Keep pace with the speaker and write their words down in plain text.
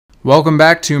Welcome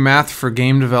back to Math for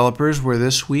Game Developers, where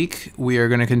this week we are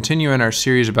going to continue in our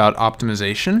series about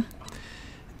optimization.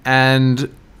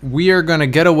 And we are going to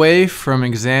get away from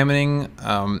examining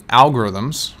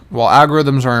algorithms. While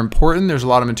algorithms are important, there's a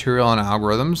lot of material on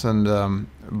algorithms and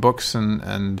books,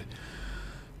 and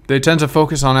they tend to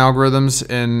focus on algorithms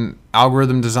in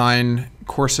algorithm design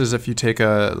courses if you take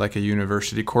a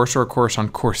university course or a course on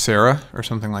Coursera or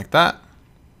something like that.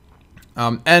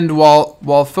 And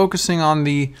while focusing on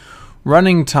the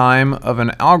running time of an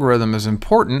algorithm is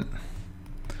important,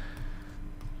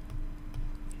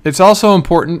 it's also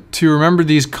important to remember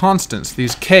these constants,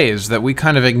 these k's that we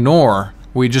kind of ignore.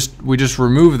 We just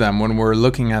remove them when we're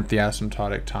looking at the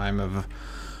asymptotic time of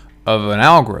an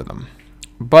algorithm.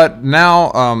 But now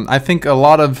I think a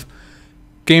lot of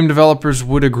game developers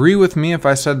would agree with me if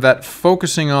I said that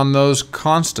focusing on those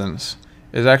constants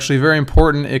is actually very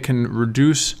important. It can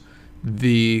reduce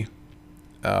the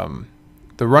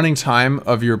running time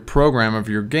of your program, of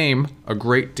your game, a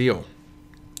great deal.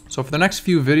 So for the next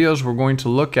few videos, we're going to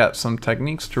look at some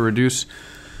techniques to reduce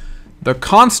the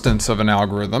constants of an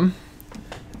algorithm,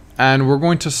 and we're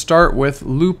going to start with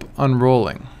loop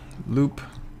unrolling. Loop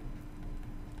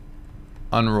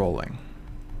unrolling.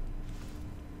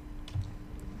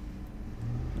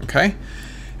 Okay,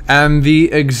 and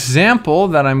the example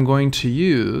that I'm going to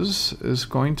use is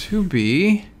going to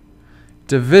be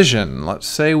division. Let's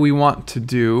say we want to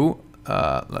do,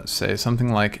 let's say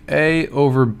something like A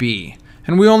over B.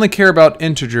 And we only care about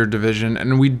integer division,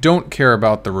 and we don't care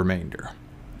about the remainder.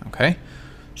 Okay?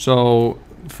 So,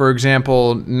 for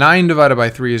example, 9 divided by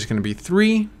 3 is going to be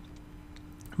 3,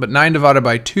 but 9 divided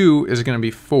by 2 is going to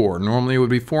be 4. Normally it would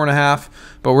be 4.5,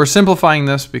 but we're simplifying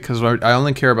this because I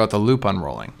only care about the loop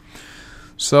unrolling.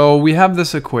 So we have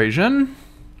this equation,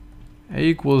 A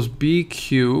equals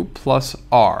BQ plus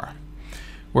R.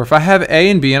 Where if I have A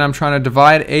and B and I'm trying to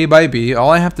divide A by B, all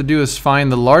I have to do is find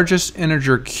the largest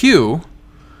integer Q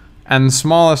and the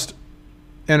smallest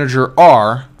integer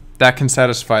R that can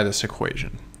satisfy this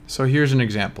equation. So here's an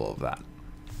example of that.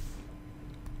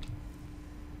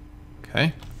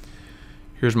 Okay,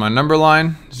 here's my number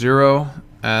line, 0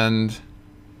 and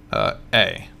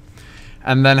A.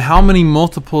 And then how many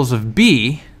multiples of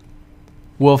B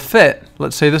will fit,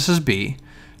 let's say this is B,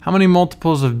 how many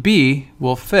multiples of B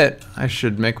will fit? I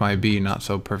should make my B not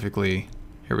so perfectly.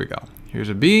 Here we go. Here's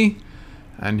a B,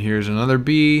 and here's another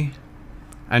B.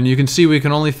 And you can see we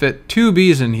can only fit 2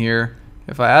 B's in here.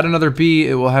 If I add another B,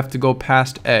 it will have to go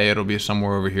past A. It'll be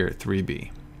somewhere over here at 3B.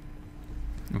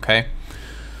 Okay?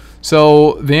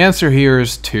 So the answer here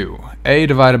is 2. A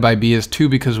divided by B is 2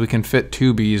 because we can fit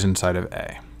 2 B's inside of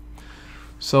A.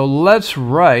 So let's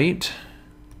write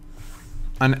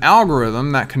an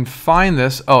algorithm that can find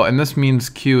this. Oh, and this means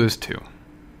Q is 2.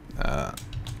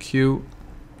 Q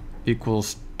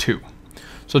equals 2.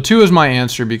 So 2 is my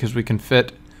answer because we can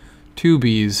fit 2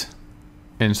 B's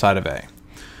inside of A.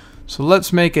 So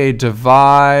let's make a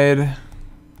divide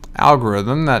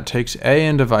algorithm that takes A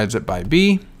and divides it by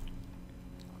B.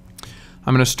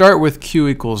 I'm going to start with Q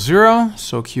equals 0,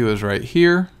 so Q is right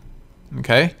here.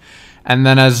 Okay, and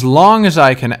then as long as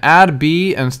I can add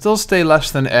B and still stay less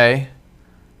than A,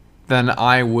 then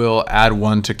I will add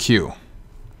 1 to Q.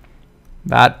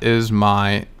 That is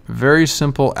my very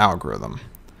simple algorithm.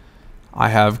 I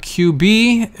have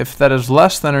QB. If that is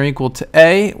less than or equal to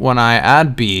A when I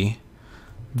add B,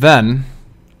 then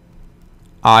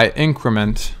I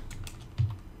increment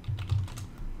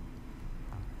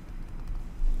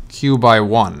Q by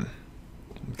 1.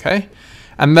 Okay?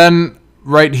 And then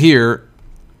right here,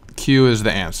 Q is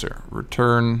the answer.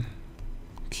 Return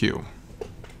Q.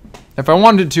 If I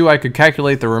wanted to, I could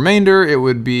calculate the remainder. It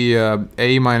would be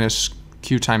A minus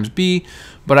Q times B,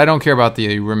 but I don't care about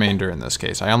the remainder in this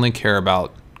case. I only care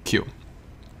about Q.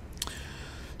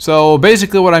 So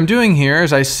basically what I'm doing here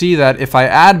is I see that if I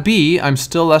add B, I'm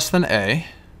still less than A.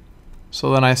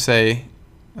 So then I say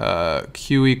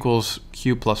Q equals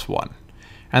Q plus 1.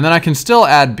 And then I can still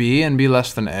add B and be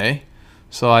less than A.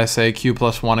 So I say Q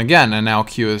plus 1 again, and now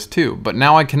Q is 2. But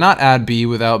now I cannot add B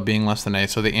without being less than A,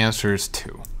 so the answer is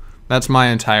 2. That's my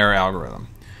entire algorithm.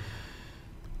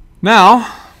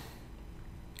 Now,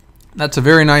 that's a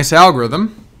very nice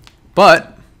algorithm,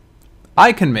 but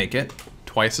I can make it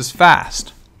twice as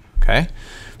fast. Okay?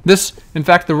 This, in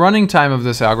fact, the running time of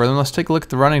this algorithm, let's take a look at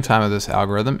the running time of this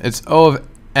algorithm. It's O of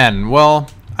n. Well,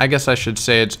 I guess I should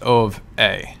say it's O of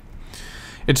A.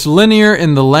 It's linear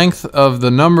in the length of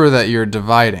the number that you're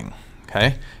dividing.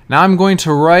 Okay? Now I'm going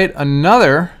to write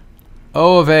another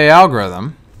O of A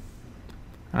algorithm,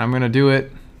 and I'm going to do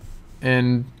it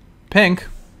in pink.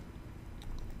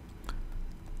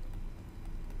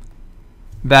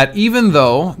 that even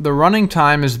though the running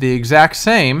time is the exact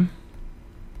same,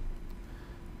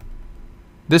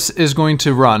 this is going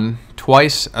to run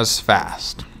twice as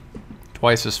fast.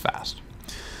 Twice as fast.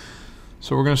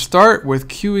 So we're going to start with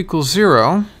q equals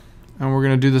 0, and we're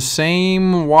going to do the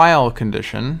same while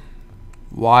condition.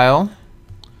 While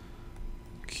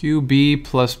qb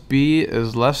plus b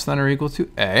is less than or equal to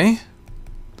a.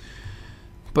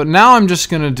 But now I'm just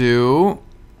going to do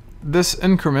this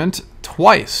increment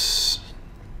twice.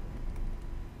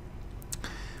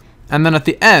 And then at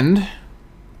the end,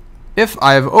 if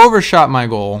I've overshot my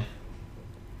goal,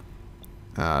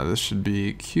 this should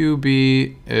be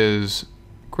qb is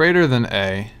greater than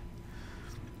a,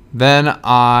 then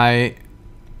I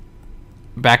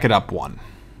back it up 1.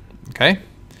 Okay?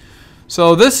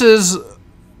 So this is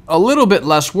a little bit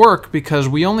less work because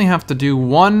we only have to do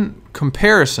one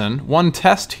comparison, one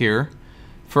test here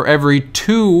for every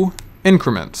 2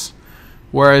 increments.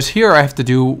 Whereas here I have to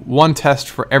do one test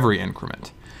for every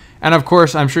increment. And of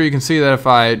course, I'm sure you can see that if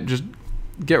I just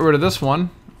get rid of this one,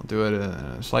 I'll do it in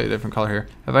a slightly different color here.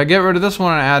 If I get rid of this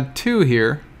one and add 2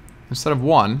 here instead of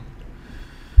 1,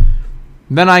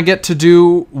 then I get to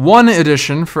do 1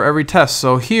 addition for every test.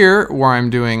 So here, where I'm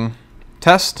doing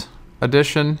test,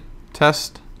 addition,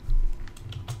 test,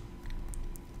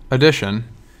 addition,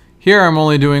 here I'm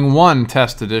only doing 1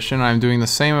 test addition. I'm doing the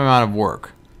same amount of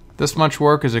work. This much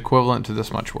work is equivalent to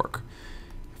this much work.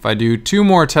 If I do 2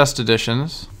 more test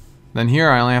additions, then here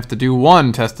I only have to do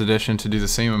 1 test addition to do the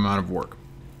same amount of work.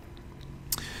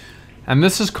 And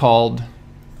this is called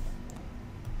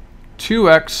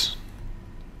 2x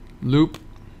loop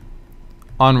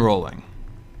unrolling.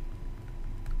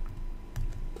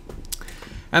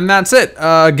 And that's it.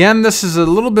 Again, this is a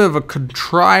little bit of a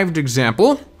contrived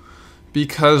example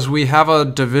because we have a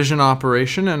division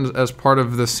operation and as part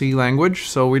of the C language,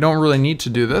 so we don't really need to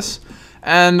do this.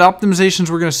 And optimizations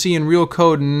we're going to see in real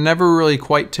code never really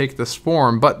quite take this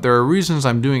form, but there are reasons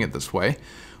I'm doing it this way.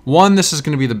 One, this is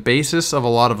going to be the basis of a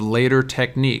lot of later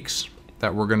techniques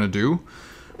that we're going to do.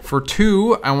 For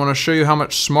 2, I want to show you how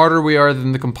much smarter we are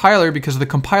than the compiler because the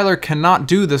compiler cannot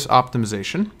do this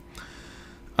optimization.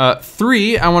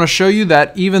 3, I want to show you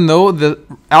that even though the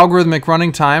algorithmic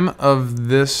running time of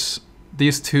these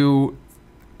 2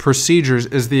 procedures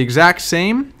is the exact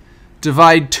same,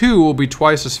 divide 2 will be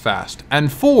twice as fast.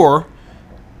 And 4,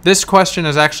 this question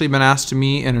has actually been asked to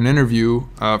me in an interview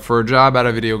for a job at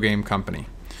a video game company.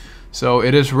 So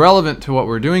it is relevant to what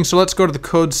we're doing. So let's go to the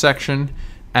code section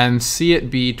and see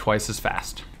it be twice as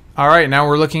fast. All right, now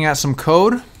we're looking at some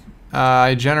code.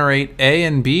 I generate A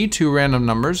and B, 2 random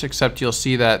numbers, except you'll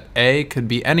see that A could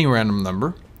be any random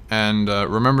number. And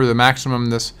remember the maximum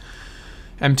this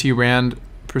mtrand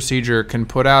procedure can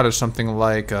put out is something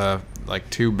like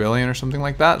 2 billion or something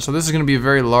like that. So this is going to be a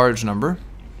very large number.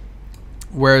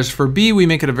 Whereas for B, we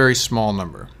make it a very small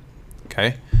number.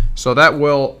 Okay, so that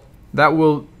will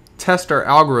test our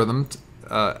algorithm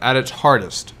at its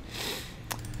hardest.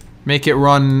 Make it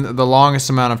run the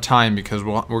longest amount of time because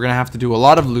we're going to have to do a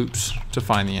lot of loops to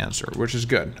find the answer, which is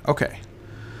good. Okay,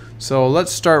 so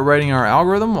let's start writing our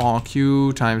algorithm. While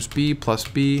q times b plus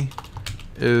b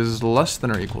is less than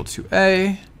or equal to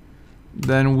a,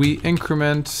 then we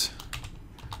increment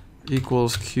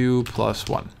equals q plus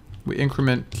 1. We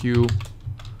increment q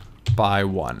by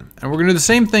 1. And we're going to do the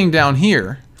same thing down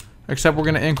here, except we're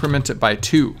going to increment it by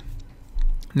 2.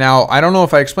 Now, I don't know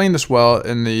if I explained this well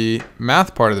in the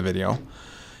math part of the video.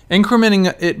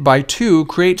 Incrementing it by 2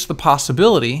 creates the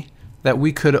possibility that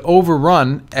we could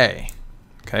overrun A.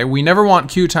 Okay, we never want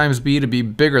q times b to be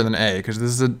bigger than a because this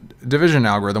is a division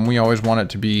algorithm. We always want it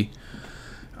to be,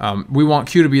 we want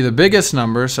q to be the biggest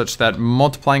number such that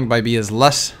multiplying by b is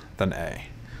less than a.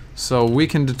 So we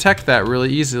can detect that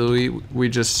really easily. We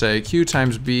just say q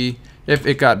times b, if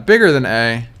it got bigger than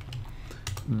a,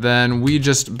 then we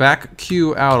just back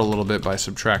q out a little bit by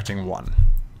subtracting 1.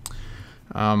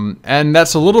 And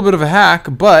that's a little bit of a hack,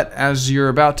 but as you're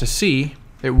about to see,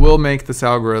 it will make this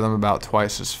algorithm about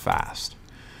twice as fast.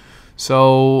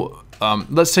 So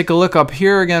let's take a look up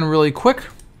here again really quick.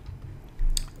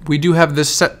 We do have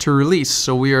this set to release,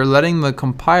 so we are letting the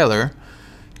compiler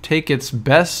take its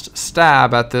best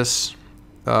stab at this,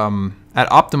 at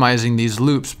optimizing these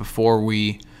loops before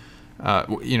we,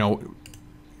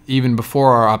 even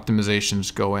before our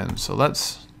optimizations go in. So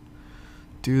let's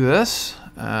do this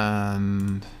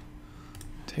and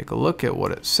take a look at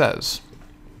what it says.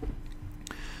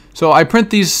 So I print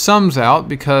these sums out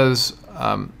because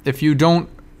if you don't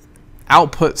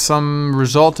output some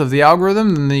result of the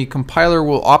algorithm, then the compiler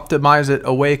will optimize it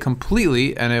away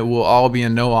completely and it will all be a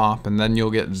no-op, and then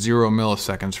you'll get 0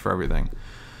 milliseconds for everything.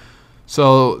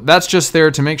 So that's just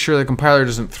there to make sure the compiler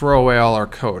doesn't throw away all our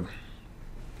code.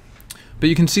 But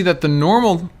you can see that the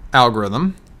normal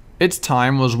algorithm, its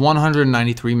time was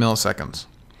 193 milliseconds.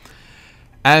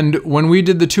 And when we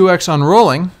did the 2x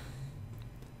unrolling,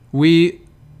 we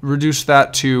reduced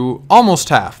that to almost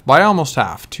half, by almost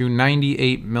half, to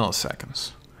 98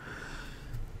 milliseconds.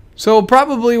 So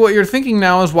probably what you're thinking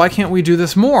now is, why can't we do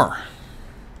this more?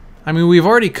 I mean, we've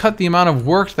already cut the amount of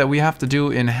work that we have to do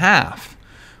in half,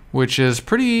 which is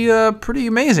pretty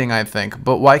amazing, I think.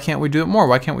 But why can't we do it more?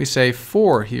 Why can't we say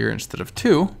 4 here instead of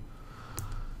 2?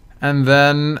 And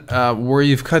then where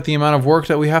you've cut the amount of work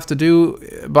that we have to do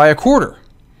by a quarter.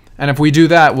 And if we do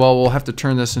that, well, we'll have to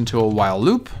turn this into a while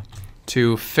loop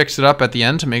to fix it up at the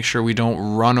end to make sure we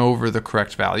don't run over the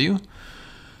correct value.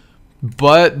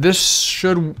 But this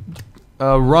should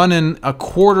run in a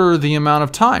quarter the amount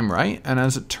of time, right? And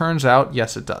as it turns out,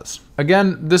 yes, it does.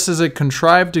 Again, this is a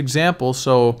contrived example,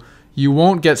 so you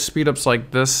won't get speedups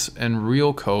like this in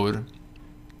real code.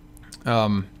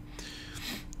 Where's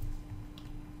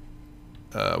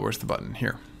the button?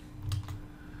 Here.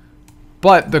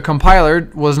 But the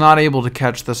compiler was not able to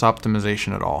catch this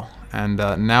optimization at all. And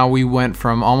now we went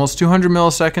from almost 200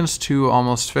 milliseconds to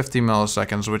almost 50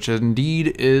 milliseconds, which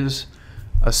indeed is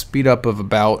a speed up of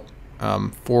about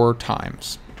 4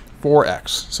 times, 4x.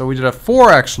 So we did a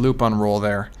 4x loop unroll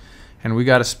there, and we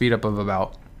got a speed up of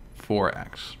about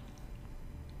 4x.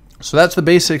 So that's the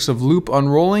basics of loop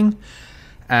unrolling.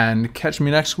 And catch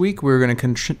me next week. We're going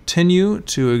to continue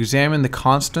to examine the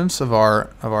constants of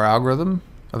our algorithm,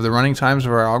 of the running times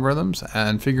of our algorithms,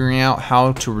 and figuring out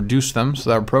how to reduce them so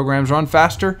that our programs run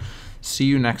faster. See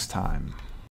you next time.